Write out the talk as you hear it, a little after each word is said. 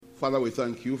Father, we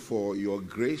thank you for your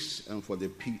grace and for the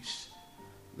peace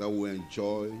that we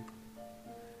enjoy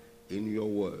in your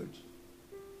word.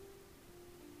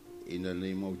 In the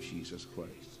name of Jesus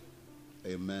Christ.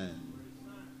 Amen.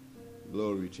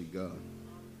 Glory to God.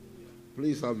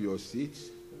 Please have your seats.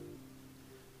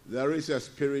 There is a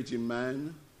spirit in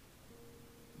man,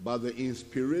 but the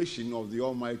inspiration of the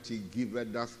Almighty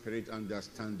giveth that spirit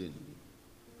understanding,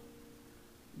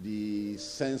 the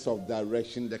sense of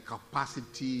direction, the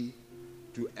capacity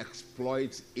to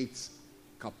exploit its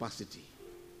capacity.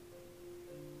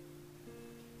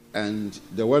 And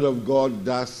the Word of God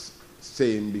does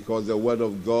same, because the Word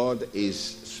of God is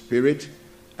spirit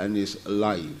and is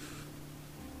life.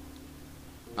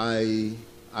 I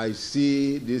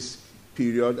see this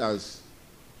period as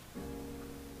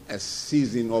a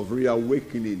season of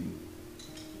reawakening,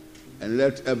 and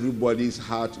let everybody's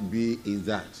heart be in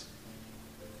that.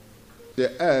 The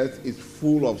earth is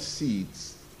full of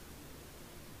seeds.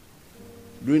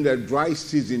 During the dry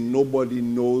season, nobody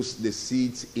knows the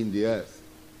seeds in the earth.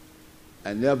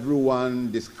 And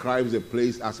everyone describes the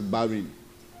place as barren.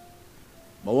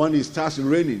 But when it starts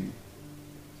raining,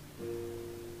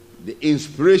 the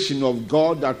inspiration of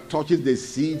God that touches the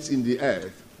seeds in the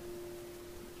earth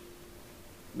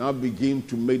now begin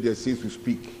to make the seeds to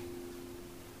speak.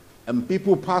 And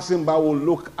people passing by will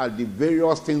look at the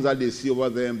various things that they see over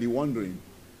there and be wondering,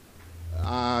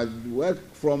 where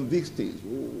from these things?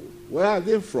 Where are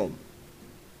they from?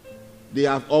 They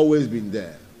have always been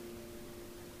there.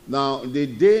 Now, the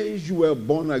day you were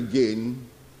born again,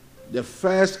 the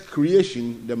first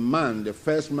creation, the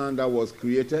first man that was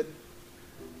created,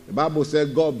 the Bible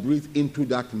said God breathed into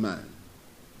that man.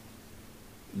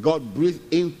 God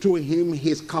breathed into him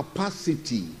his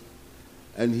capacity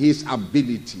and his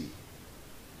ability.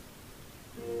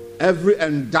 Every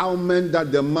endowment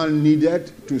that the man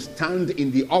needed to stand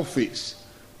in the office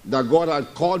that God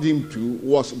had called him to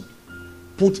was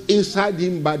put inside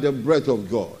him by the breath of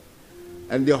God.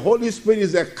 And the Holy Spirit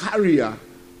is a carrier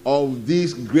of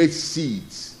these great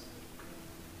seeds.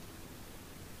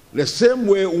 The same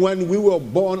way when we were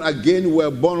born again, we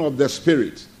were born of the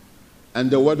Spirit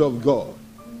and the Word of God.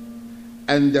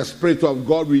 And the Spirit of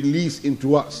God released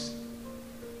into us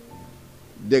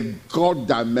the God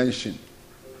dimension.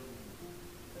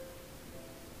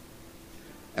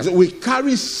 And so we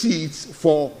carry seeds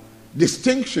for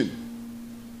distinction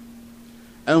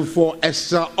and for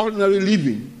extraordinary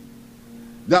living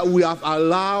that we have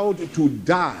allowed to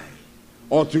die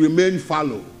or to remain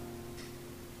fallow.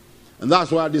 And that's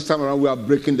why this time around we are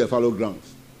breaking the fallow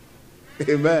grounds.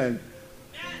 Amen.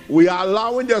 We are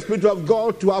allowing the Spirit of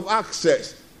God to have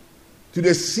access to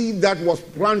the seed that was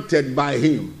planted by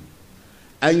him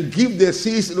and give the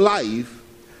seeds life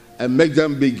and make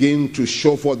them begin to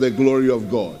show forth the glory of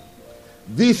God.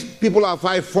 These people have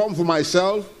I formed for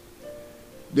myself,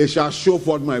 they shall show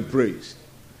forth my praise.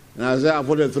 In Isaiah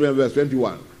 43 and verse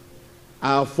 21,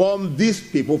 I have formed these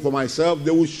people for myself,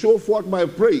 they will show forth my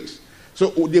praise.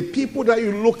 So the people that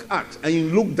you look at and you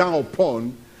look down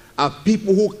upon are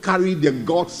people who carry the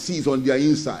God seeds on their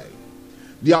inside.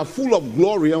 They are full of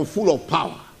glory and full of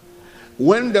power.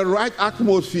 When the right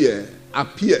atmosphere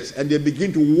appears and they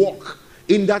begin to walk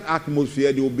in that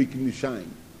atmosphere, they will begin to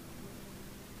shine.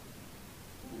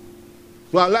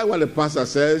 So I like what the pastor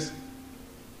says.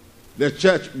 The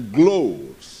church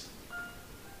glows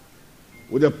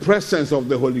with the presence of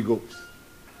the Holy Ghost.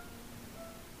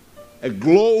 A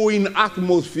glowing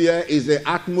atmosphere is an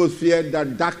atmosphere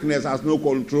that darkness has no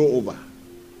control over.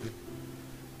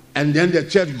 And then the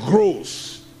church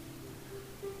grows.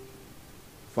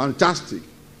 Fantastic.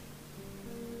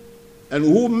 And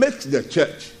who makes the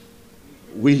church?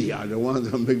 We are the ones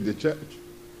that make the church.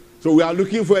 So we are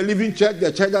looking for a living church,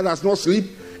 the church that does not sleep.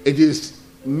 It is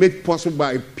made possible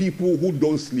by people who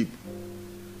don't sleep,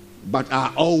 but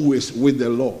are always with the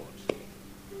Lord.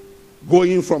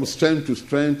 Going from strength to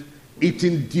strength,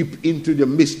 eating deep into the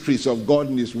mysteries of God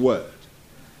in his word.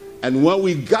 And when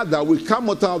we gather, we come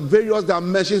out of various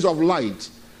dimensions of light.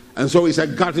 And so it's a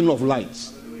garden of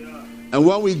lights. And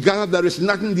when we gather, there is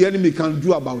nothing the enemy can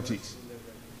do about it.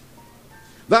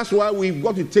 That's why we've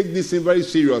got to take this thing very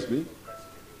seriously.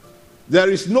 There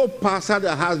is no pastor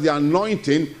that has the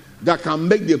anointing that can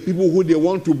make the people who they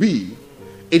want to be.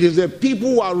 It is the people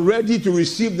who are ready to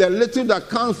receive the little that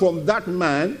comes from that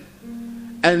man,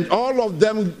 and all of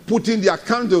them putting their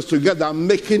candles together,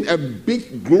 making a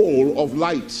big glow of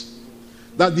light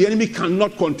that the enemy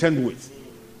cannot contend with.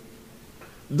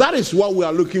 That is what we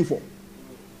are looking for.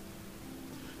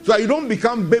 So you don't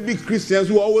become baby Christians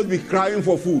who always be crying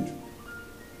for food.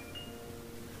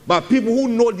 But people who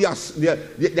know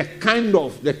the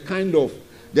kind of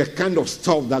the kind of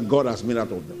stuff that God has made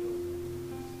out of them.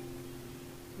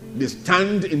 They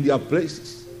stand in their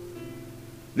places.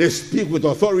 They speak with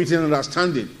authority and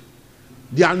understanding.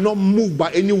 They are not moved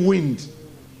by any wind,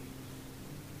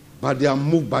 but they are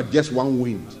moved by just one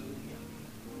wind.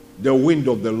 The wind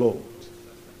of the Lord,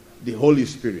 the Holy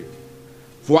Spirit.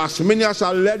 For as many as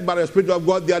are led by the Spirit of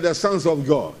God, they are the sons of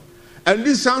God. And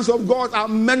these sons of God are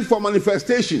meant for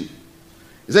manifestation.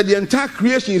 He said the entire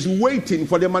creation is waiting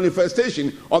for the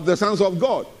manifestation of the sons of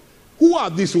God. Who are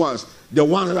these ones? The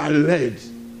ones that are led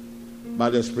by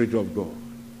the Spirit of God.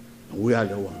 And we are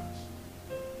the ones.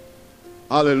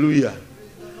 Hallelujah.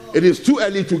 It is too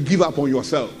early to give up on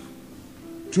yourself.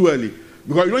 Too early.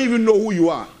 Because you don't even know who you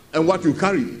are and what you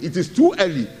carry. It is too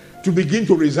early to begin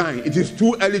to resign. It is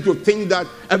too early to think that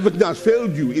everything has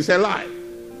failed you. It's a lie.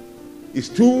 It's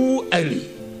too early.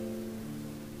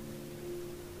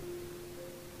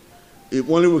 If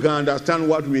only we can understand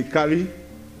what we carry,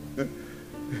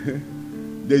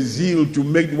 the zeal to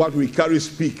make what we carry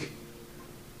speak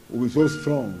will be so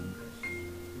strong.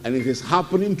 And it is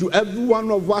happening to every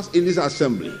one of us in this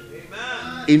assembly.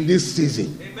 Amen. In this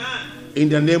season. Amen. In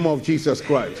the name of Jesus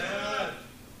Christ. Amen.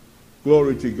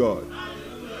 Glory to God.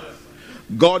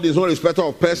 God is not a respecter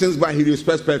of persons, but he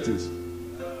respects persons.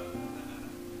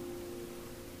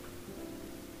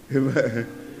 Amen.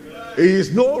 He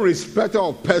is no respecter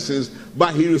of persons,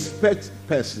 but he respects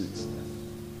persons.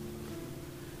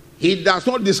 He does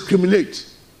not discriminate,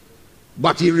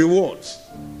 but he rewards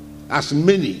as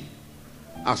many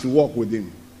as walk with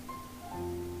him.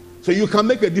 So you can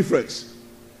make a difference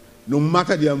no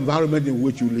matter the environment in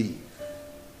which you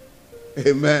live.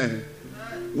 Amen.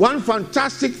 One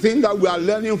fantastic thing that we are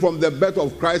learning from the birth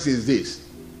of Christ is this: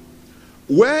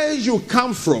 where you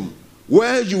come from,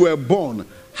 where you were born,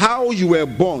 how you were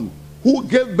born, who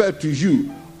gave birth to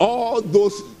you, all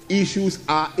those issues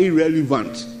are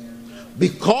irrelevant.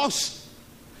 Because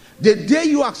the day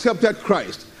you accepted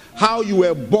Christ, how you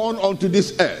were born onto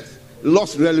this earth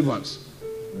lost relevance.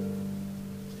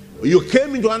 You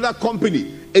came into another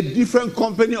company, a different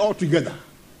company altogether.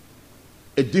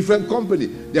 A different company.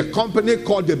 The company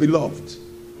called the Beloved.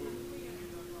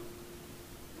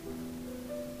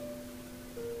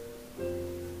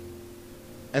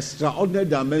 Extraordinary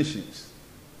dimensions.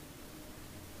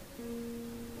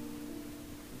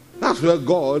 That's where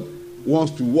God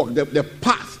wants to walk, the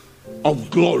path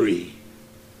of glory.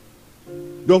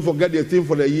 Don't forget the theme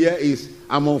for the year is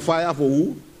I'm on fire for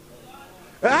who?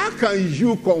 How can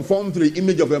you conform to the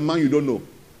image of a man you don't know?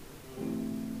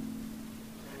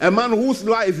 A man whose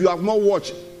life you have not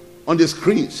watched on the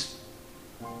screens.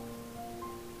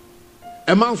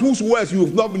 A man whose words you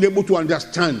have not been able to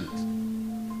understand.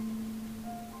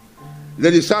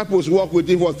 The disciples walked with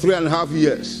him for 3.5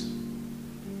 years.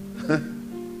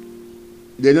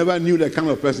 They never knew the kind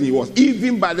of person he was.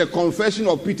 Even by the confession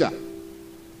of Peter,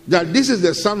 that this is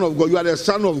the Son of God. You are the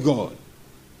Son of God.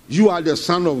 You are the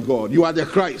Son of God. You are the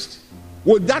Christ.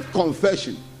 With that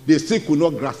confession, they still could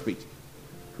not grasp it.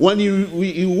 When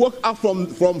he woke up from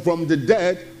the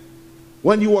dead,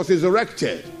 when he was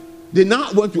resurrected, they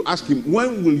now went to ask him,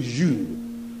 when will you,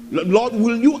 Lord,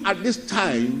 will you at this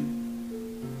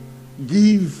time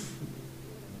give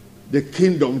the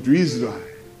kingdom to Israel?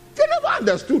 They never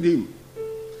understood him.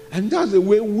 And that's the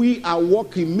way we are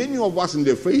walking. Many of us in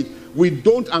the faith, we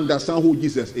don't understand who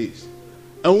Jesus is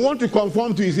and want to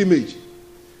conform to his image.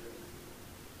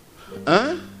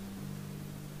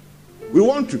 We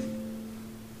want to.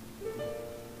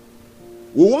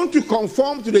 We want to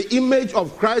conform to the image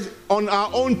of Christ on our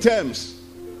own terms.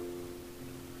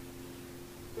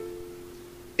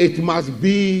 It must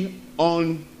be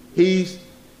on his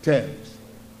terms,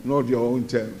 not your own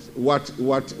terms. What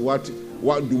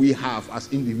do we have as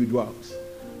individuals?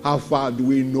 How far do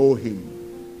we know him?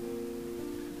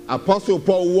 Apostle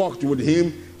Paul walked with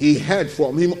him. He heard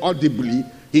from him audibly.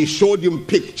 He showed him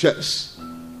pictures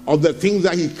of the things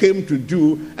that he came to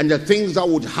do and the things that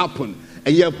would happen.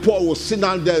 And yet Paul will sit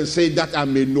down there and say that I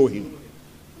may know him.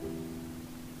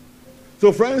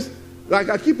 So friends, like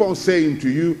I keep on saying to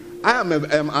you, I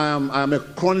am a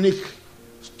chronic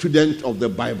student of the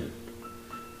Bible.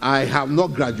 I have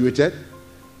not graduated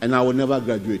and I will never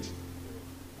graduate.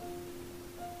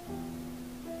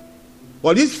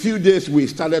 Well, these few days we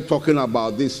started talking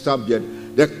about this subject.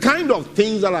 The kind of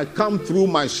things that have come through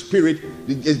my spirit,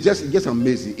 it's just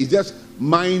amazing. It's just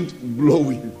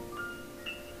mind-blowing.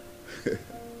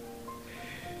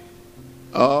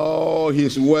 Oh,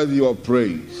 he's worthy of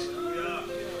praise.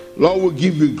 Lord, we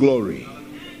give you glory.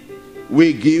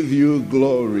 We give you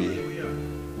glory.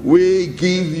 We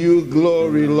give you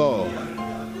glory, Lord.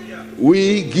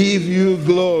 We give you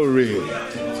glory.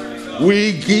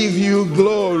 We give you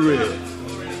glory.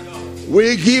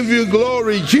 We give you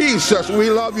glory, Jesus. We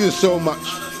love you so much.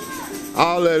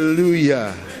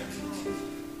 Hallelujah.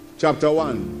 Chapter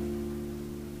 1.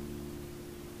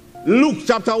 Luke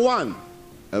chapter 1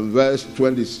 and verse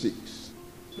 26.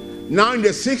 Now in the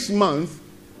 6th month,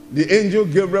 the angel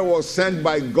Gabriel was sent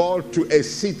by God to a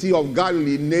city of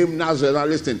Galilee named Nazareth. Now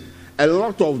listen, a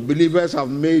lot of believers have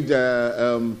made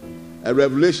a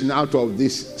revelation out of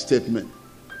this statement.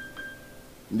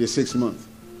 In the 6th month.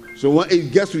 So when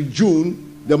it gets to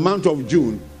June, the month of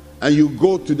June, and you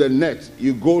go to the net,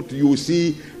 you will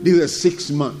see this is the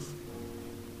 6th month.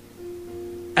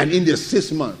 And in the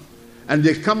 6th month, and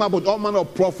they come up with all manner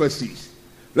of prophecies.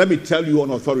 Let me tell you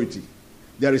on authority,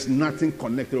 there is nothing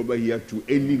connected over here to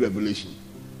any revelation.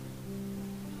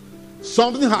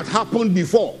 Something had happened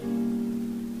before.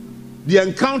 The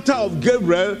encounter of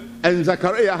Gabriel and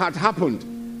Zechariah had happened.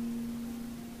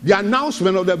 The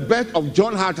announcement of the birth of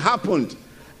John had happened.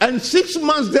 And 6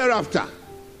 months thereafter.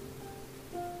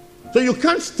 So you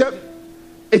can't step.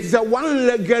 It's a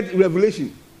one-legged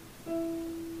revelation.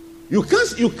 You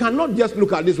cannot just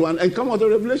look at this one and come out with a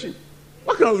revelation.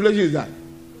 What kind of revelation is that?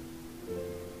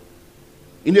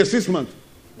 In the 6th month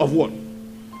of what?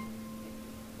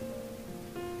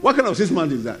 What kind of 6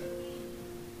 months is that?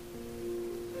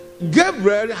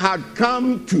 Gabriel had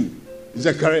come to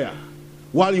Zechariah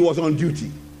while he was on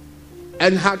duty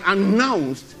and had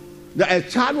announced that a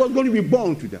child was going to be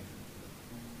born to them.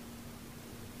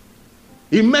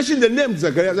 He mentioned the name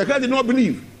Zechariah. Zechariah did not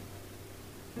believe.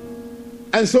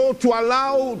 And so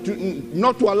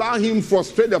not to allow him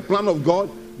frustrate the plan of God,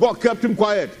 God kept him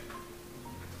quiet.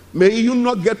 May you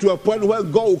not get to a point where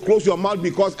God will close your mouth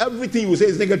because everything you say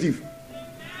is negative.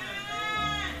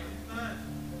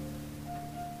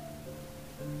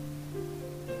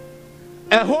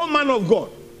 A whole man of God,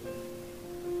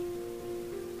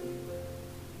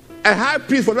 a high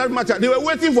priest for that matter, they were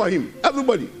waiting for him.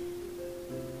 Everybody.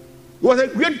 He was a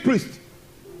great priest.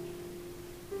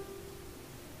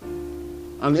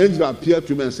 An angel appeared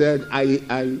to him and said,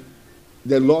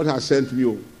 the Lord has sent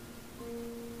me.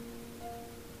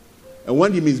 And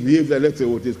when he misbehaved, let's say,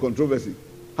 it is controversy.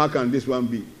 How can this one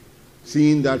be?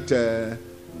 Seeing that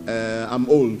I'm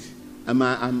old, and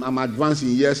I'm advancing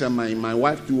years, and my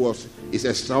wife too is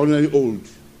extraordinarily old.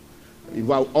 In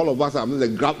fact, all of us have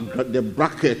the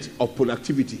bracket of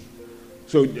productivity.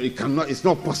 So it's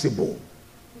not possible.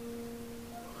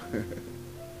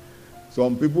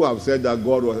 Some people have said that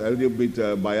God was a little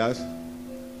bit biased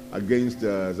against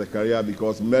Zechariah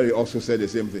because Mary also said the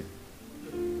same thing.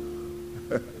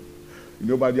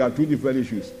 But there are two different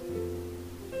issues.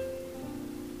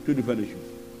 Two different issues.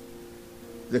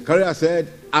 Zechariah said,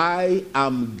 I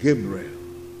am Gabriel.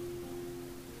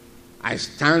 I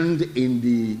stand in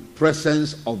the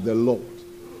presence of the Lord.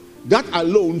 That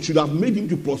alone should have made him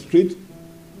to prostrate,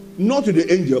 not to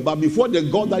the angel, but before the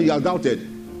God that he has doubted.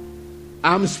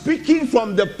 I'm speaking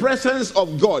from the presence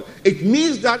of God. It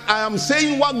means that I am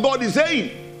saying what God is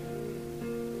saying.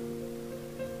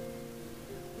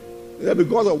 Yeah,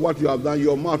 because of what you have done,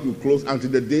 your mouth will close until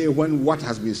the day when what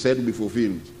has been said will be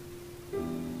fulfilled.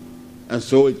 And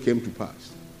so it came to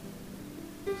pass.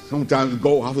 Sometimes God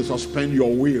will have to suspend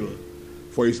your will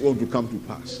for his own to come to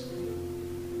pass.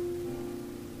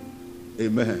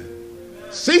 Amen.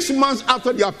 6 months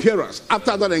after the appearance,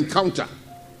 after that encounter,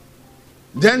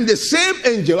 then the same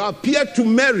angel appeared to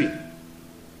Mary.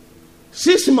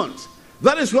 6 months.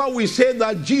 That is why we say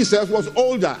that Jesus was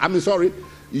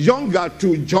younger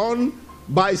to John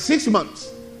by 6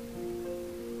 months.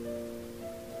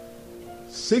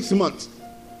 6 months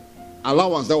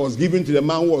allowance that was given to the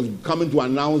man who was coming to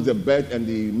announce the birth and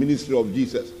the ministry of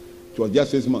Jesus. It was just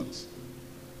 6 months.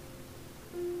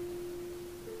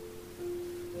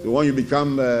 So when you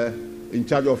become in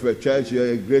charge of a church,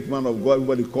 you're a great man of God,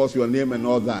 everybody calls your name and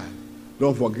all that.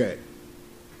 Don't forget.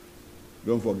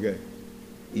 Don't forget.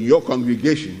 In your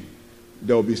congregation,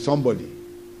 there will be somebody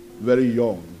very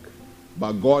young,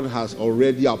 but God has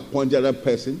already appointed a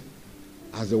person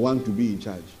as the one to be in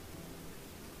charge.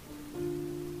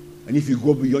 And if you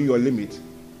go beyond your limit,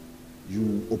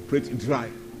 you operate dry.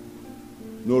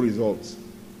 No results.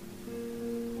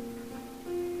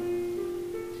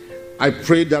 I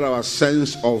pray that our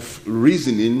sense of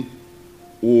reasoning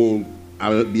will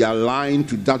be aligned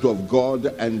to that of God,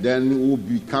 and then we'll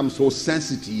become so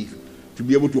sensitive to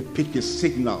be able to pick his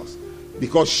signals.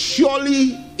 Because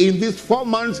surely in these 4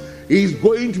 months, he's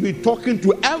going to be talking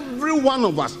to every one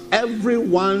of us. Every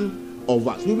one of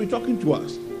us. He'll be talking to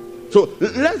us. So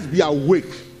let's be awake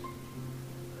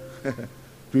to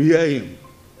hear him.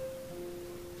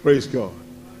 Praise God.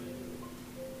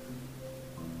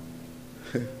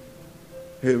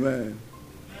 Amen.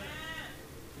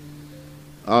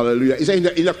 Hallelujah. He said,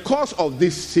 in the course of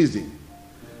this season,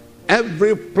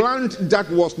 every plant that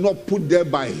was not put there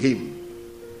by him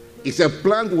is a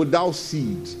plant without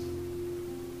seed,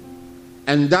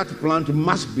 and that plant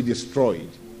must be destroyed.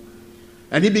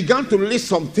 And he began to list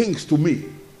some things to me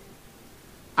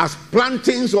as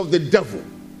plantings of the devil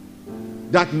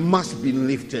that must be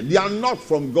lifted. They are not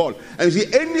from God. And see,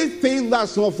 anything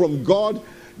that's not from God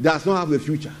does not have a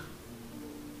future,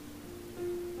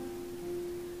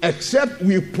 except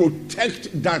we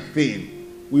protect that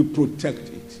thing. We protect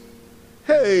it.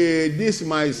 Hey, this is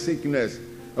my sickness.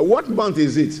 What month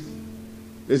is it?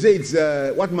 They say it's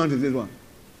what month is this one?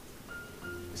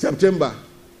 September.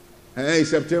 Hey,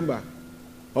 September.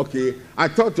 Okay, I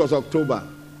thought it was October,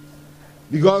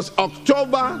 because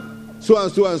October, so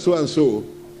and so and so and so,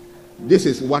 this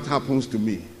is what happens to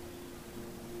me.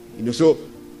 So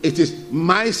it is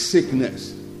my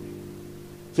sickness.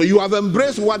 So you have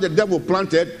embraced what the devil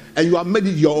planted and you have made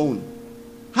it your own.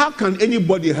 How can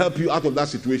anybody help you out of that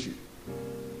situation?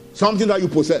 Something that you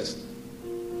possess.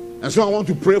 And so I want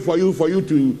to pray for you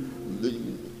to,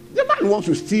 the man wants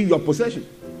to steal your possession.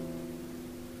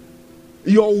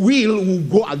 Your will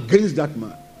go against that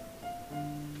man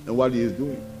and what he is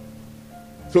doing.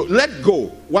 So let go.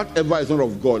 Whatever is not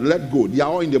of God, let go. They are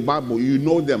all in the Bible. You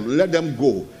know them. Let them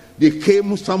go. They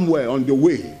came somewhere on the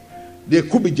way. They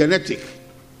could be genetic,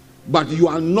 but you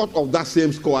are not of that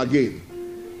same score again.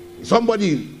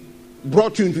 Somebody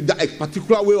brought you into that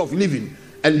particular way of living,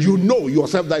 and you know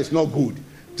yourself that is not good.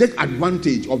 Take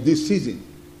advantage of this season.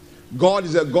 God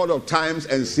is a God of times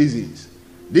and seasons.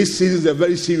 This season is a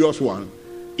very serious one.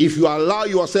 If you allow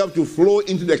yourself to flow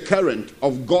into the current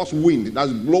of God's wind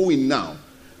that's blowing now,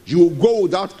 you will go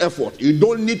without effort. You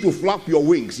don't need to flap your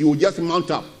wings. You will just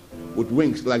mount up with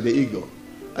wings like the eagle,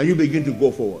 and you begin to go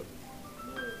forward.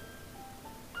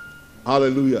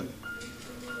 Hallelujah.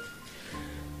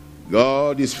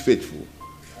 God is faithful.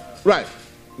 Right,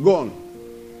 go on.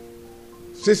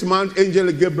 6-month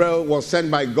angel Gabriel was sent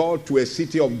by God to a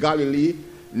city of Galilee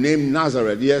named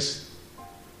Nazareth. Yes.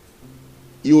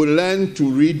 You will learn to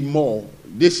read more.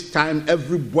 This time,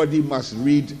 everybody must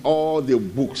read all the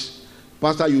books.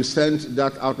 Pastor, you sent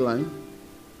that outline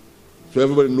so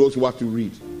everybody knows what to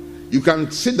read. You can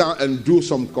sit down and do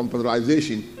some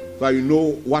computerization so you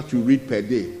know what you read per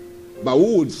day. But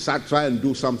who would try and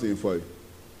do something for you?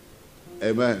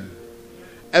 Amen.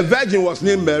 A virgin was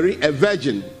named Mary. A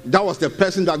virgin. That was the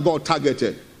person that God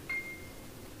targeted.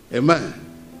 Amen.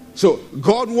 So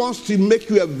God wants to make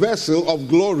you a vessel of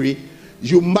glory.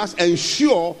 You must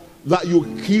ensure that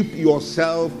you keep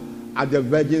yourself at the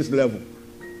virgin's level.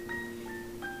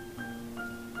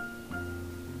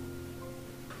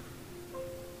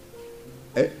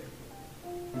 Eh?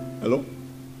 Hello?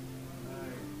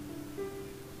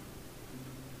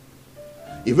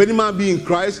 If any man be in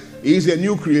Christ, he is a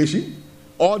new creation.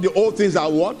 All the old things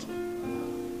are what?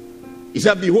 He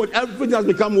said, behold, everything has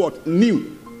become what?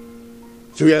 New.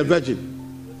 So you're a virgin.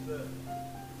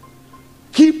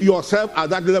 Keep yourself at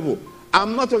that level.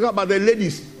 I'm not talking about the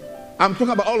ladies. I'm talking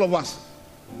about all of us.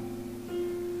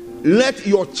 Let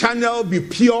your channel be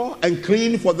pure and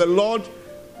clean for the Lord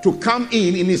to come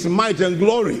in his might and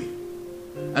glory.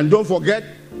 And don't forget,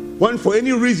 when for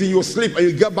any reason you sleep and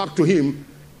you get back to him,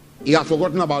 he has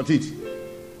forgotten about it.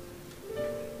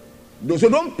 So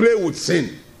don't play with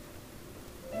sin.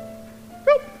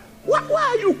 Why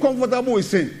are you comfortable with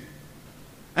sin?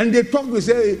 And they talk to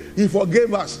say, he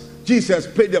forgave us. Jesus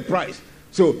paid the price.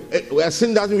 So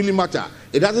sin doesn't really matter.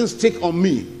 It doesn't stick on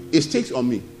me. It sticks on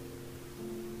me.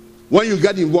 When you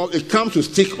get involved, it comes to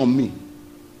stick on me.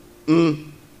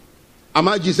 Am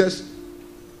I Jesus?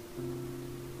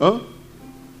 Huh?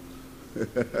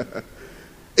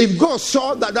 If God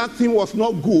saw that that thing was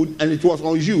not good and it was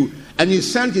on you, and he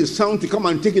sent his son to come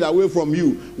and take it away from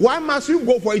you, why must you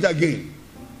go for it again?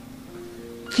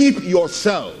 Keep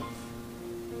yourself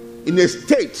in a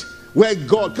state where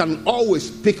God can always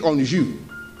pick on you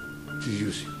to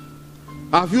use you.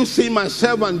 Have you seen my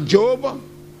servant Job?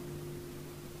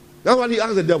 That's what he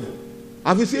asked the devil.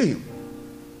 Have you seen him?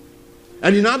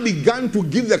 And he now began to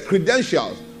give the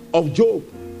credentials of Job.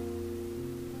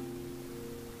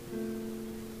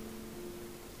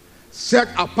 Set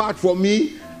apart for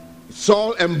me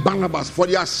Saul and Barnabas for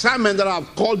the assignment that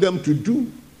I've called them to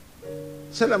do.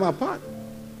 Set them apart.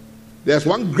 There's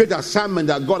one great assignment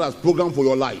that God has programmed for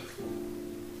your life.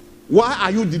 Why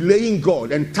are you delaying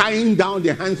God and tying down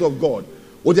the hands of God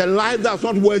with a life that's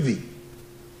not worthy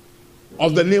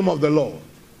of the name of the Lord?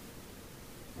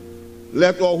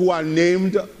 Let all who are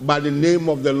named by the name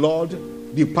of the Lord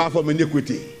depart from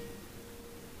iniquity.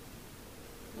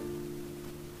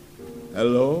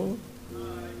 Hello?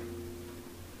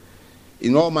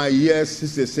 In all my years,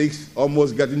 66,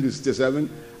 almost getting to 67,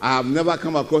 I have never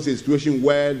come across a situation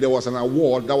where there was an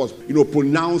award that was,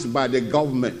 pronounced by the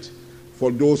government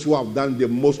for those who have done the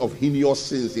most of heinous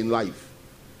sins in life.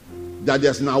 That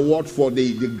there's an award for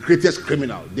the greatest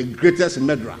criminal, the greatest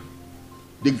murderer,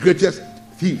 the greatest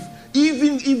thief.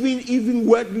 Even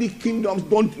worldly kingdoms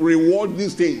don't reward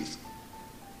these things.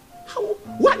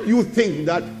 Why do you think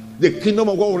that the kingdom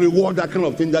of God will reward that kind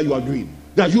of thing that you are doing?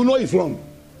 That you know is wrong.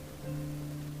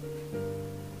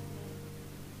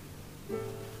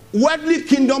 Worldly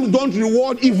kingdoms don't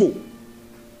reward evil.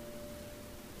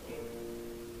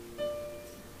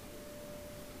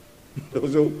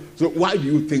 So why do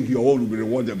you think your own will be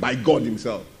rewarded by God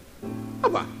himself?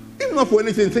 If not for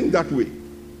anything, think that way.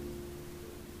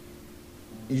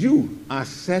 You are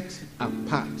set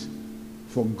apart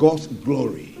for God's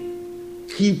glory.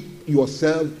 Keep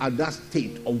yourself at that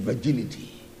state of virginity.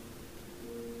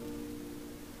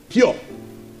 Pure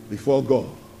before God.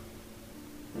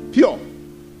 Pure.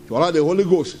 To allow the Holy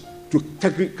Ghost to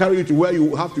carry you to where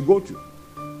you have to go to.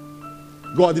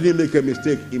 God didn't make a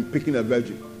mistake in picking a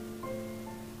virgin.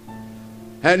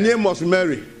 Her name was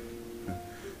Mary.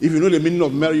 If you know the meaning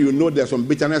of Mary, you know there's some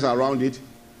bitterness around it.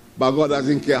 But God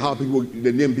doesn't care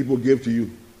the name people gave to you.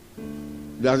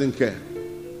 He doesn't care.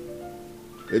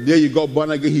 The day you got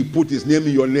born again, he put his name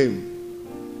in your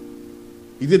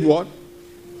name. He did what?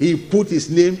 He put his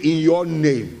name in your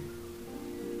name.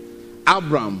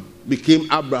 Abram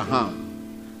became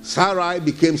Abraham. Sarai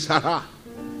became Sarah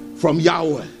from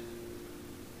Yahweh.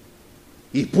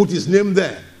 He put his name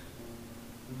there.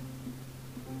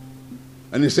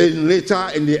 And he said later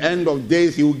in the end of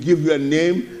days he will give you a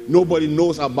name. Nobody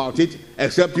knows about it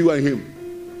except you and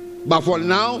him. But for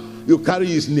now, you carry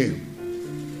his name.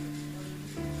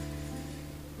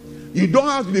 You don't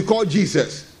have to be called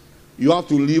Jesus. You have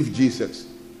to live Jesus.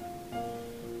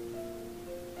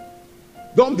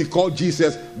 Don't be called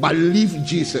Jesus, but live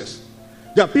Jesus.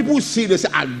 There are people who see, they say,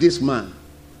 this man.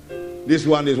 This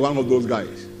one is one of those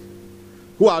guys.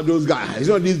 Who are those guys? It's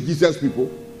not these Jesus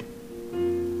people.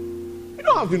 You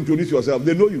don't have to introduce yourself.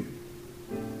 They know you.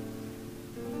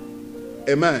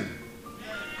 Amen.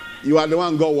 You are the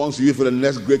one God wants you for the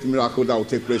next great miracle that will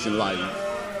take place in life.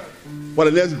 For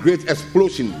the next great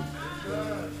explosion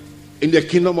in the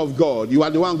kingdom of God. You are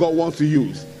the one God wants to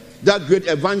use. That great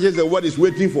evangelist the world is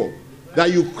waiting for.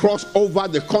 That you cross over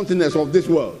the continents of this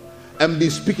world and be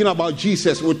speaking about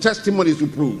Jesus with testimonies to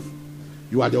prove.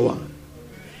 You are the one.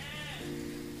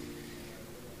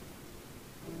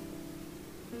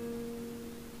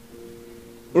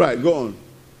 Right, go on.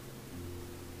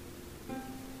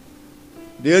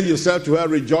 The angel said to her,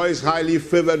 "Rejoice, highly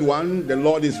favored one. The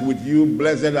Lord is with you.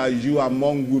 Blessed are you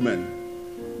among women."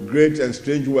 Great and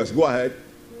strange words. Go ahead.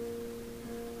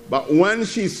 But when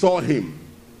she saw him,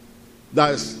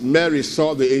 that Mary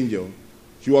saw the angel,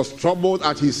 she was troubled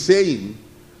at his saying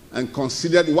and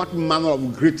considered what manner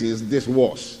of greetings this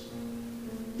was.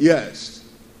 Yes.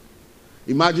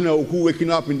 Imagine a Oku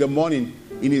waking up in the morning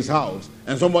in his house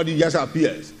and somebody just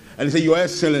appears and he says, "Your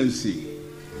Excellency,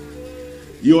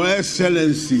 Your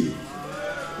Excellency,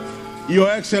 Your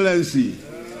Excellency."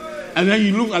 And then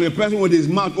you look at the person with his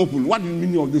mouth open. What is the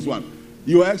meaning of this one?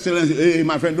 "Your Excellency." Hey,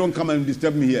 my friend, don't come and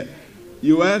disturb me here.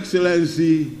 "Your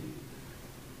Excellency."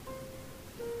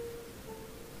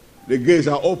 The gates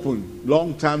are open.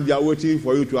 Long time they are waiting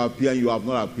for you to appear and you have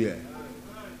not appeared.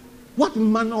 What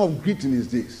manner of greeting is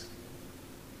this?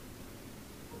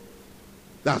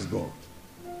 That's God.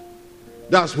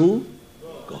 That's who?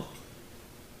 God.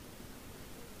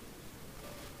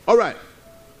 All right.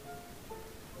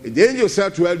 The angel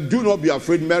said to her, "Do not be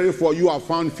afraid, Mary, for you have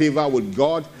found favor with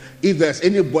God. If there's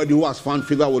anybody who has found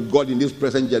favor with God in this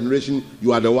present generation,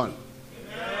 you are the one.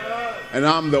 And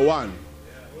I'm the one.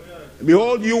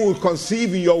 Behold, you will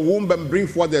conceive in your womb and bring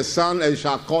forth a son and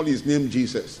shall call his name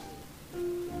Jesus."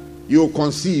 You will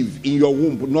conceive in your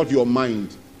womb, not your mind.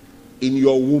 In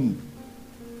your womb,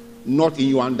 not in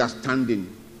your understanding.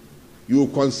 You will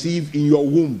conceive in your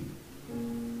womb.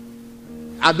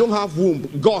 I don't have womb.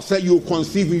 God said you will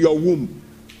conceive in your womb.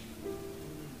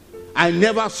 I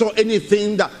never saw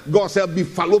anything that God said be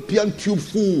fallopian tube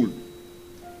full.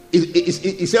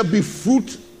 He said be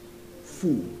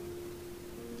fruitful.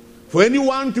 For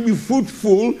anyone to be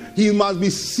fruitful, he must be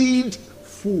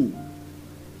seedful.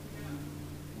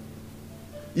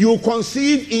 You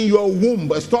conceive in your womb,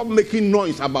 but stop making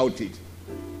noise about it.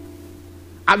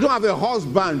 I don't have a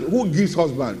husband. Who gives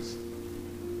husbands?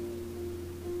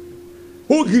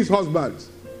 Who gives husbands?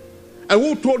 And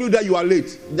who told you that you are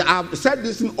late? I've said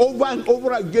this over and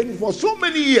over again for so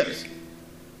many years.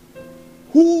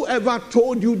 Whoever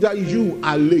told you that you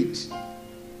are late?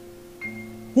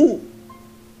 Who?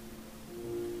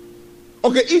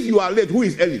 Okay, if you are late, who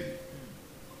is early?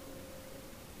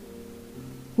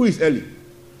 Who is early?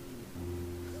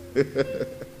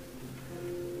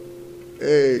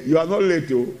 Hey, you are not late,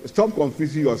 too. Stop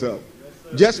confusing yourself.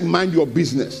 Just mind your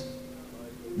business.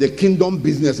 The kingdom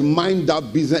business. Mind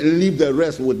that business and leave the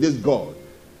rest with this God.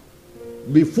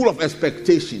 Be full of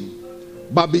expectation,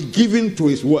 but be given to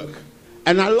his work.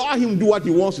 And allow him to do what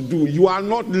he wants to do. You are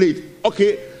not late.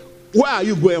 Okay, where are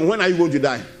you going? When are you going to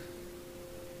die?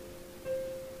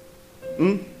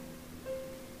 In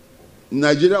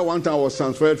Nigeria, one time I was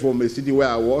transferred from a city where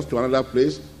I was to another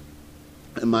place.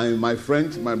 And my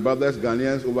friends, my brothers,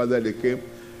 Ghanaians over there, they came.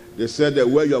 They said that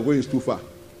where you are going is too far.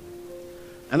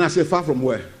 And I said, far from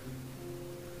where?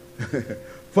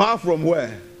 Far from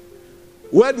where?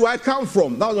 Where do I come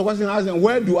from? That was the question I asked them.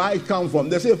 Where do I come from?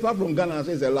 They say, far from Ghana. I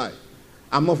say, it's a lie.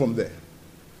 I'm not from there.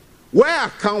 Where I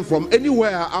come from,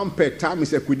 anywhere I am per time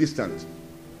is equidistant.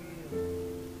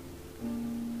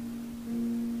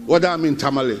 Whether I'm in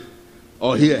Tamale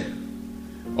or here,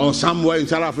 or somewhere in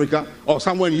South Africa, or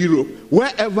somewhere in Europe,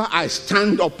 wherever I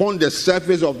stand upon the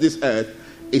surface of this earth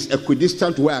is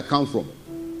equidistant to where I come from.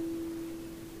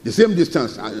 The same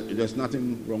distance. There's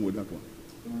nothing wrong with that one.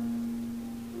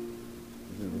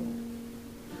 Nothing wrong.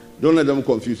 Don't let them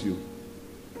confuse you.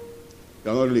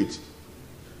 You're not late.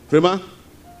 Prima,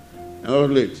 you're not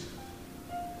late.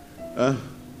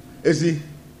 Esi,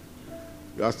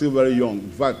 you are still very young.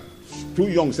 In fact, too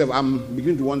young. I'm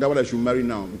beginning to wonder whether I should marry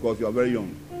now because you are very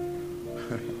young.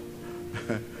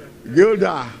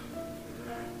 Gilda,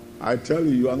 I tell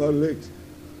you, you are not late.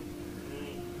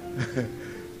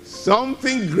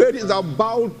 Something great is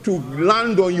about to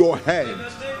land on your head.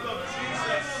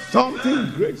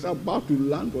 Something great is about to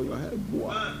land on your head,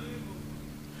 boy.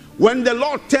 When the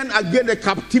Lord turned again the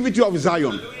captivity of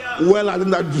Zion, well, I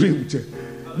didn't dream.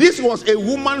 This was a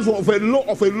woman of a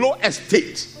low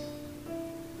estate.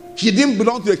 She didn't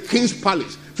belong to the king's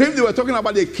palace. So if they were talking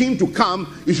about the king to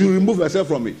come, you should remove yourself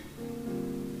from it.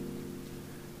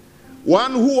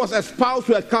 One who was espoused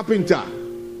to a carpenter,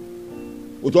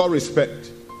 with all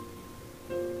respect.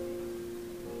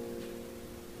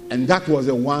 And that was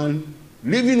the one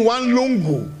living one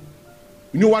lungu.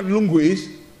 You know what lungu is?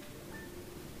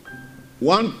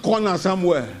 One corner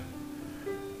somewhere.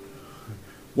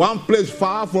 One place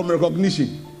far from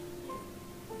recognition.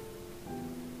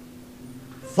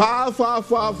 Far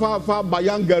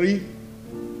Bayangari.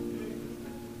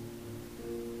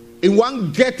 In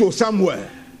one ghetto somewhere.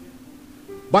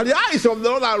 But the eyes of the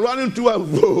Lord are running to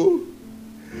and fro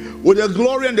with the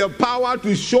glory and the power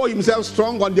to show himself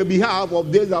strong on the behalf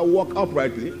of those that walk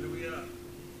uprightly.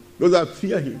 Those that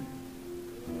fear him.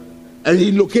 And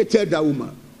he located that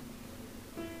woman.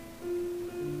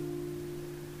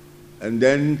 And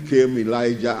then came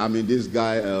this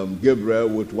guy, Gabriel,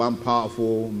 with one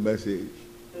powerful message.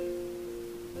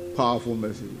 Powerful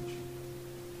message.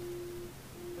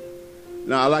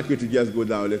 Now, I'd like you to just go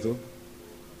down a little.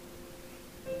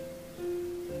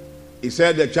 He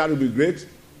said the child will be great.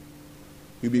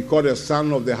 He'll be called the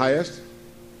Son of the Highest.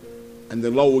 And the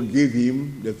Lord will give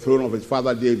him the throne of his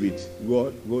father David.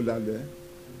 Go down there.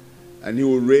 And he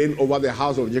will reign over the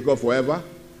house of Jacob forever.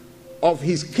 Of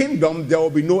his kingdom there will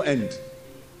be no end.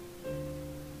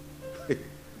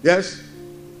 Yes?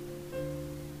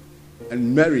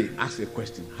 And Mary asked a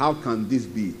question. How can this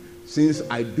be? Since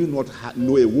I do not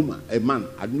know a man.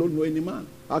 I do not know any man.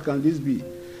 How can this be?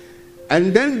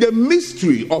 And then the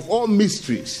mystery of all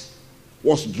mysteries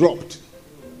was dropped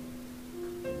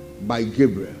by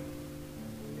Gabriel.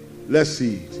 Let's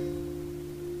see it.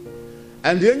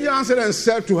 And the angel answered and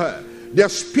said to her,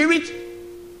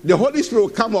 the Holy Spirit will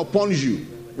come upon you.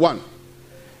 1.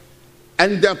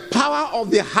 And the power of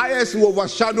the highest will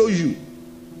overshadow you.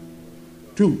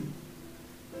 2.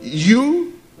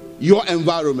 Your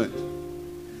environment.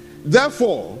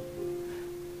 Therefore,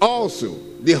 also,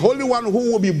 the Holy One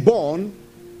who will be born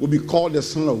will be called the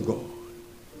Son of God.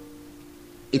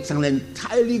 It's an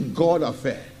entirely God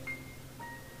affair.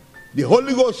 The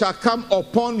Holy Ghost shall come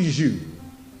upon you.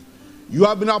 You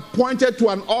have been appointed to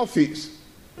an office,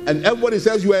 and everybody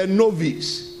says you are a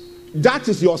novice. That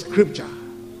is your scripture.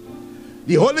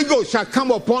 The Holy Ghost shall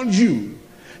come upon you,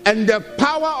 and the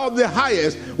power of the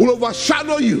highest will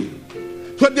overshadow you.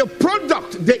 So the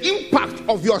product, the impact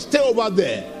of your stay over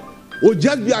there will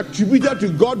just be attributed to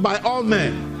God by all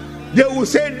men. They will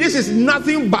say, this is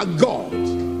nothing but God.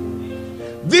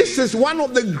 This is one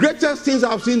of the greatest things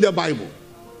I've seen in the Bible.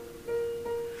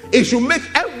 It should make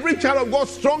every child of God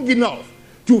strong enough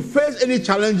to face any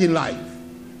challenge in life.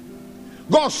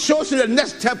 God shows you the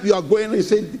next step you are going, and you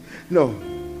say, no,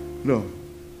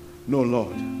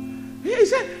 Lord. He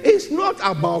said, it's not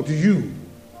about you.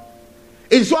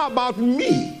 It's not about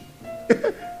me.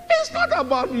 It's not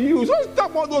about you. So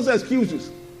stop all those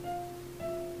excuses.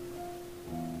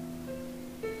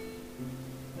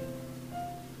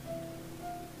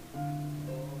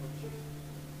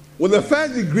 With the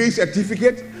first degree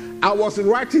certificate, I was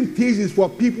writing theses for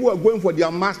people who are going for their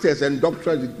masters and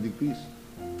doctorate degrees.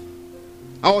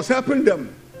 I was helping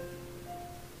them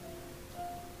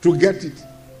to get it.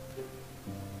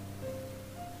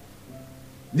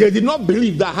 They did not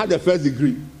believe that I had the first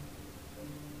degree.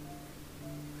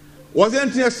 Was it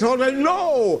anything extraordinary?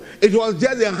 No, it was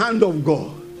just the hand of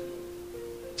God.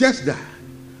 Just that.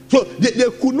 So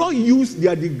they could not use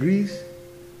their degrees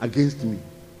against me.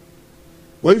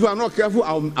 But if you are not careful,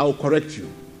 I'll correct you.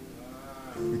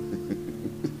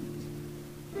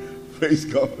 Praise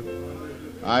God.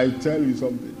 I tell you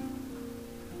something.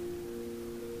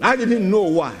 I didn't know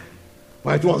why,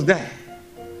 but it was there.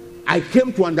 I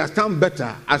came to understand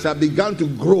better as I began to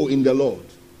grow in the Lord.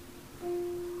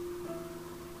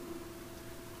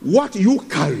 What you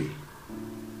carry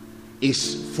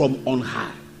is from on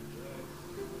high.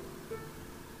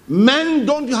 Men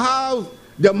don't have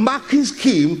the marking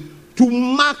scheme to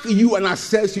mark you and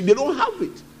assess you. They don't have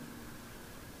it.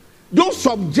 Don't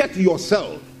subject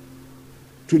yourself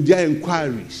to their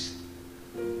inquiries.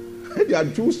 They are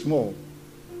too small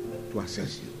to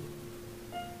assess you.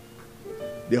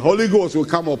 The Holy Ghost will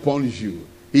come upon you.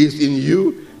 He is in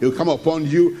you. He will come upon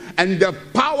you. And the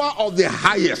power of the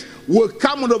highest will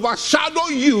come and overshadow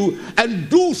you and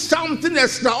do something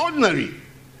extraordinary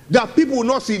that people will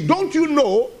not see. Don't you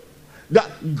know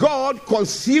that God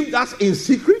conceived us in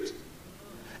secret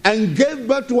and gave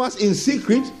birth to us in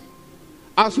secret,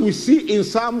 as we see in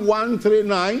Psalm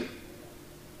 139?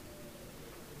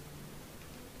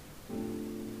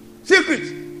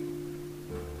 Secret.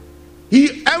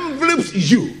 He envelops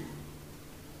you.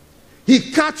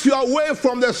 He cuts you away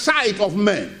from the sight of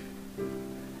men.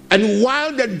 And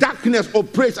while the darkness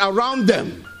operates around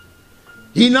them,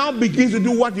 he now begins to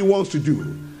do what he wants to do.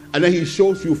 And then he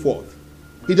shows you forth.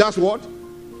 He does what?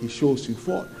 He shows you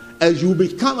forth. As you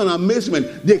become an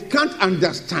amazement, they can't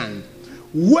understand.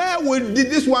 Where did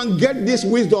this one get this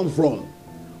wisdom from?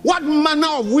 What manner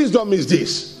of wisdom is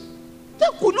this? They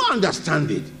could not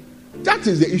understand it. That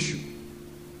is the issue.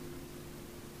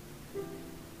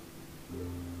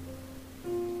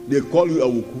 They call you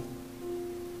Ewuku.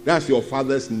 That's your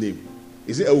father's name.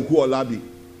 Is it Ewuku or Labi?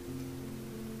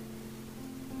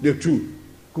 The two.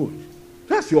 Good.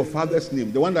 That's your father's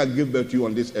name. The one that gave birth to you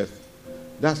on this earth.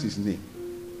 That's his name.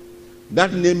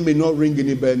 That name may not ring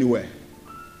any bell anywhere.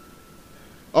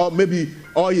 Or maybe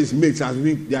all his mates have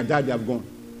been, their dad, they have gone.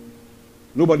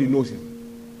 Nobody knows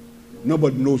him.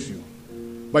 Nobody knows you.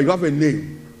 But you have a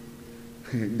name.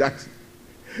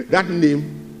 that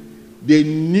name, they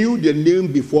knew the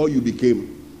name before you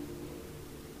became.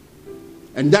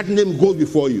 And that name goes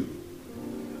before you.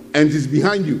 And is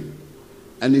behind you.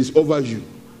 And is over you.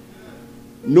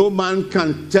 No man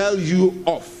can tell you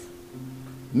off.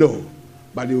 No.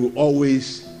 But he will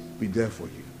always be there for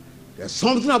you. There's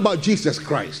something about Jesus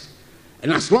Christ.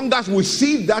 And as long as we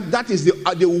see that that is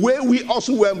the way we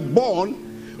also were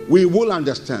born, we will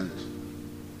understand.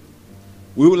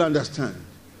 We will understand.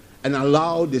 And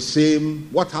allow the same,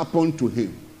 what happened to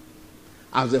him.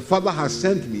 As the Father has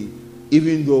sent me,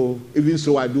 even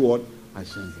so I do what? I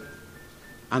send you.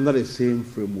 Under the same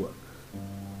framework.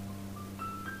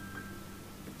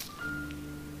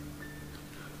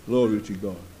 Glory to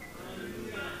God.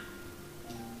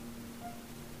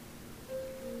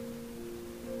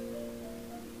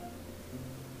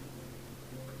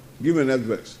 Give me another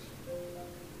verse.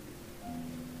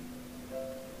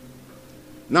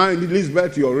 Now, in the least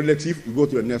back to your relative, you go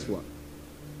to the next one.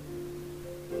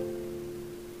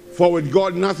 For with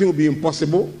God, nothing will be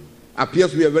impossible.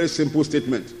 Appears to be a very simple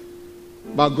statement.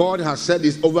 But God has said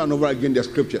this over and over again in the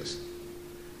scriptures.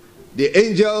 The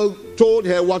angel told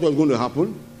her what was going to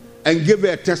happen and gave her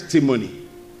a testimony.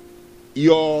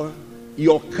 Your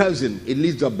cousin,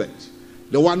 Elizabeth,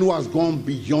 the one who has gone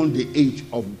beyond the age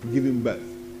of giving birth,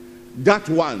 that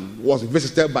one was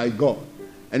visited by God.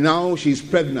 And now she's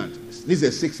pregnant. This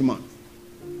is 6 months.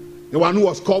 The one who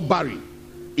was called barren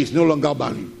is no longer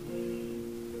barren.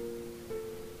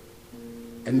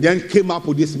 And then came up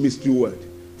with this mystery word.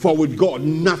 For with God,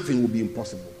 nothing will be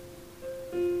impossible.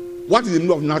 What is the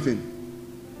meaning of nothing?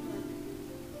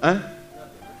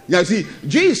 Yeah, see,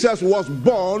 Jesus was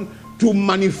born to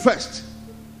manifest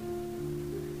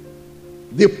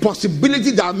the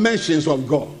possibility dimensions of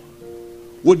God.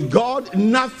 With God,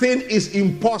 nothing is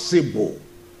impossible.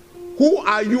 Who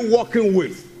are you walking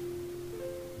with?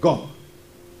 God.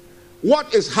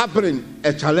 What is happening?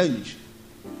 A challenge.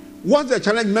 What's the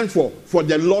challenge meant for? For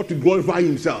the Lord to glorify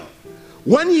himself.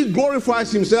 When he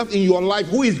glorifies himself in your life,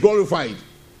 who is glorified?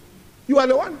 You are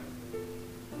the one.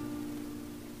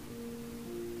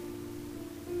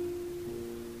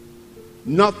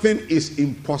 Nothing is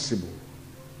impossible.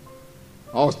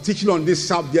 I was teaching on this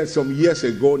subject some years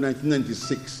ago,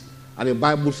 1996, at a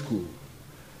Bible school.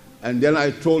 And then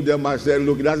I told them, I said,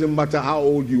 look, it doesn't matter how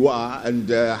old you are and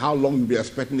how long you'll be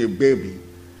expecting a baby.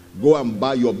 Go and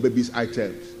buy your baby's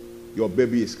items. Your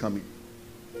baby is coming.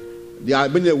 There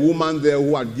had been a woman there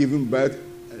who had given birth,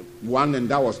 one, and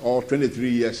that was all 23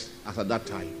 years as at that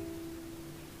time.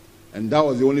 And that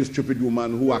was the only stupid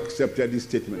woman who accepted this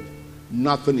statement.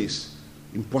 Nothing is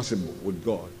impossible with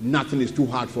God. Nothing is too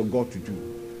hard for God to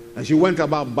do. And she went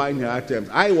about buying her items.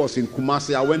 I was in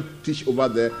Kumasi. I went to teach over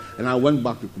there, and I went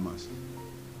back to Kumasi.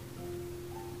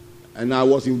 And I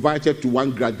was invited to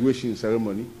one graduation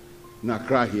ceremony in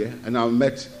Accra here, and I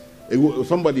met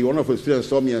somebody, one of her students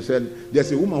saw me and said,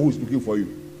 there's a woman who is looking for you.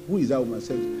 Who is that woman? I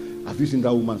said, have you seen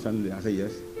that woman standing there? I said,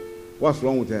 yes. What's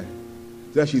wrong with her?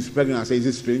 She said, she's pregnant. I said, is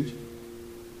it strange?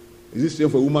 Is it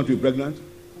strange for a woman to be pregnant?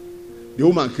 The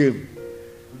woman came.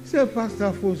 She said,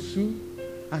 Pastor Fosu.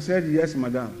 I said, yes,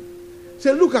 madam. She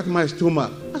said, look at my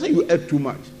stomach. I said, you ate too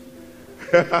much.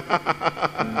 I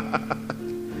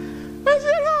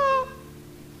said, no.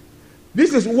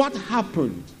 This is what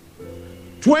happened.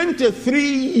 23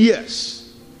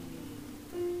 years.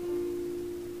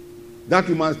 That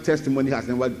woman's testimony has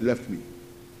never left me.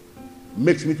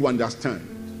 Makes me to understand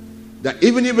that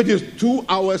even if it is 2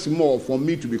 hours more for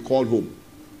me to be called home,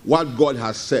 what God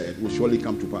has said will surely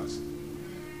come to pass.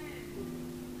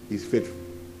 He's faithful.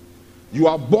 You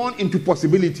are born into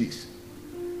possibilities.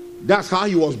 That's how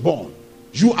you was born.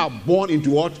 You are born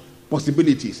into what?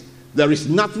 Possibilities. There is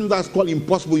nothing that's called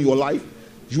impossible in your life.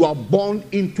 You are born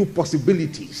into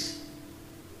possibilities.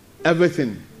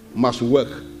 Everything must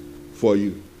work for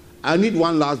you. I need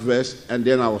one last verse and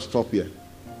then I will stop here.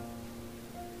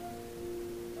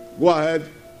 Go ahead,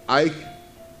 Ike.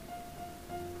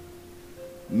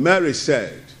 Mary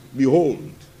said,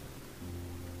 behold,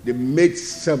 the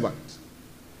maidservant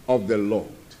of the Lord.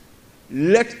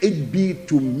 Let it be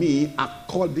to me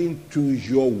according to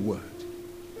your word.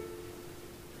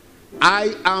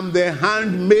 I am the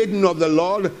handmaiden of the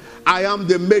Lord. I am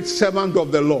the maidservant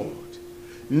of the Lord.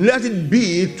 Let it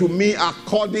be to me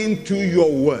according to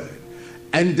your word.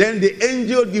 And then the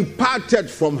angel departed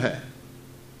from her.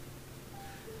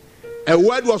 A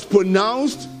word was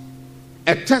pronounced,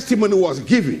 a testimony was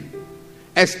given,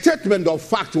 a statement of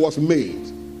fact was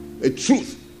made, a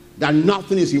truth that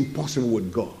nothing is impossible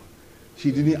with God.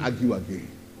 She didn't argue again.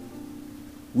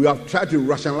 We have tried to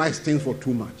rationalize things for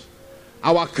too much.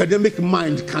 Our academic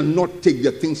mind cannot take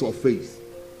the things of faith.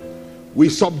 We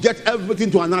subject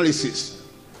everything to analysis.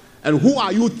 And who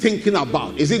are you thinking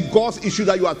about? Is it God's issue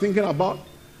that you are thinking about?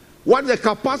 What is the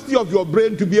capacity of your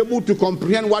brain to be able to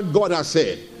comprehend what God has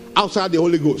said outside the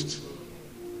Holy Ghost?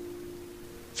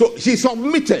 So she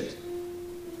submitted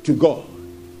to God.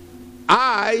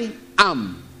 I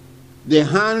am the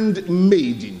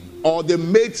handmaiden or the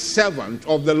maidservant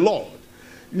of the Lord.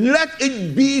 Let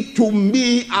it be to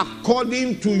me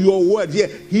according to your word.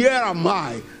 Here am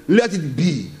I. Let it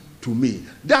be to me.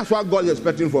 That's what God is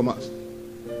expecting from us.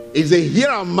 It's a here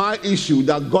am I issue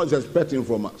that God is expecting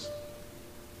from us.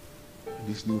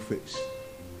 This new face.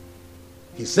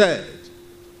 He said,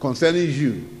 concerning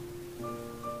you,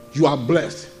 you are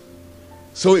blessed.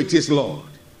 So it is, Lord.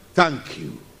 Thank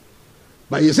you.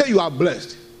 But you say you are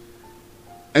blessed.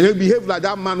 And you behave like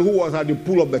that man who was at the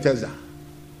pool of Bethesda.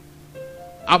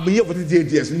 I've been here for 38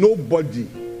 years. Nobody.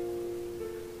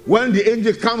 When the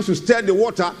angel comes to stir the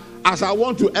water, as I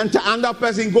want to enter, another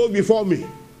person goes before me.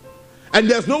 And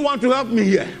there's no one to help me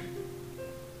here.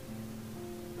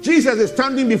 Jesus is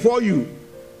standing before you,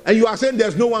 and you are saying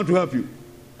there's no one to help you.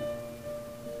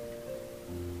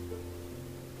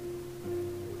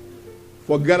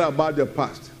 Forget about the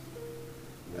past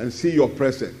and see your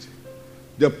present.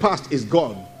 The past is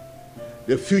gone.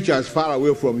 The future is far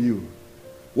away from you.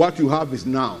 What you have is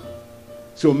now.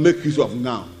 So make use of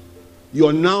now.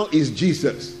 Your now is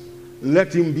Jesus.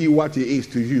 Let him be what he is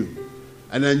to you.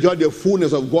 And enjoy the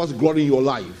fullness of God's glory in your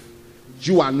life.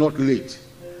 You are not late.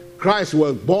 Christ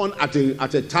was born at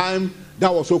a time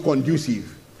that was so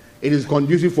conducive. It is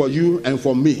conducive for you and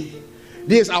for me.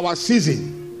 This is our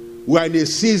season. We are in a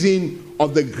season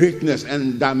of the greatness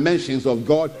and dimensions of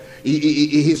God,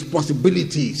 his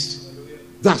possibilities.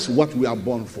 That's what we are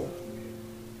born for.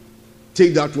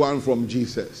 Take that one from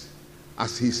Jesus.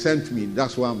 As he sent me,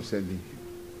 that's why I'm sending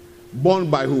you. Born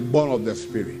by who? Born of the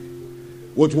Spirit.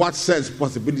 With what sense,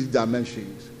 possibility,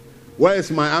 dimensions? Where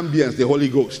is my ambience? The Holy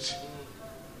Ghost.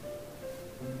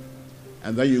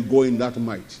 And then you go in that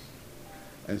might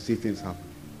and see things happen.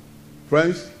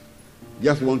 Friends,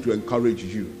 just want to encourage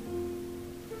you.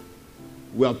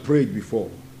 We have prayed before.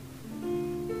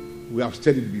 We have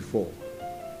studied before.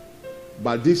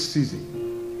 But this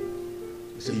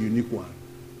season is a unique one.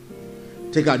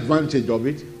 Take advantage of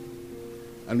it,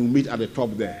 and we'll meet at the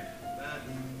top there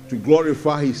to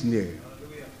glorify his name.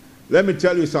 Let me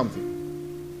tell you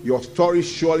something. Your story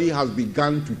surely has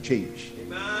begun to change.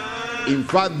 In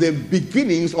fact, the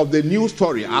beginnings of the new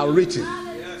story are written,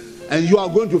 and you are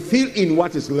going to fill in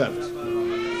what is left.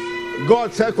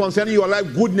 God said concerning your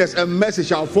life, goodness and mercy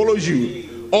shall follow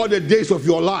you all the days of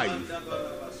your life,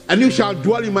 and you shall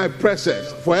dwell in my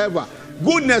presence forever.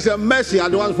 Goodness and mercy are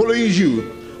the ones following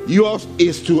you. Yours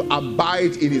is to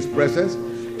abide in his presence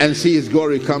and see his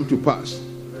glory come to pass.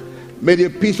 May the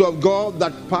peace of God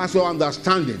that passes all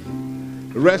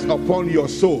understanding rest upon your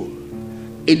soul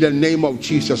in the name of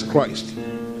Jesus Christ.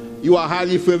 You are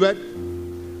highly favored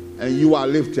and you are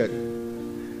lifted.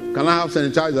 Can I have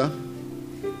sanitizer?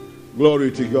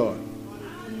 Glory to God.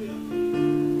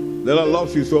 The Lord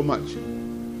loves you so much.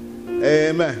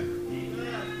 Amen.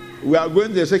 We are going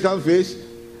to the second phase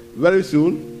very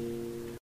soon.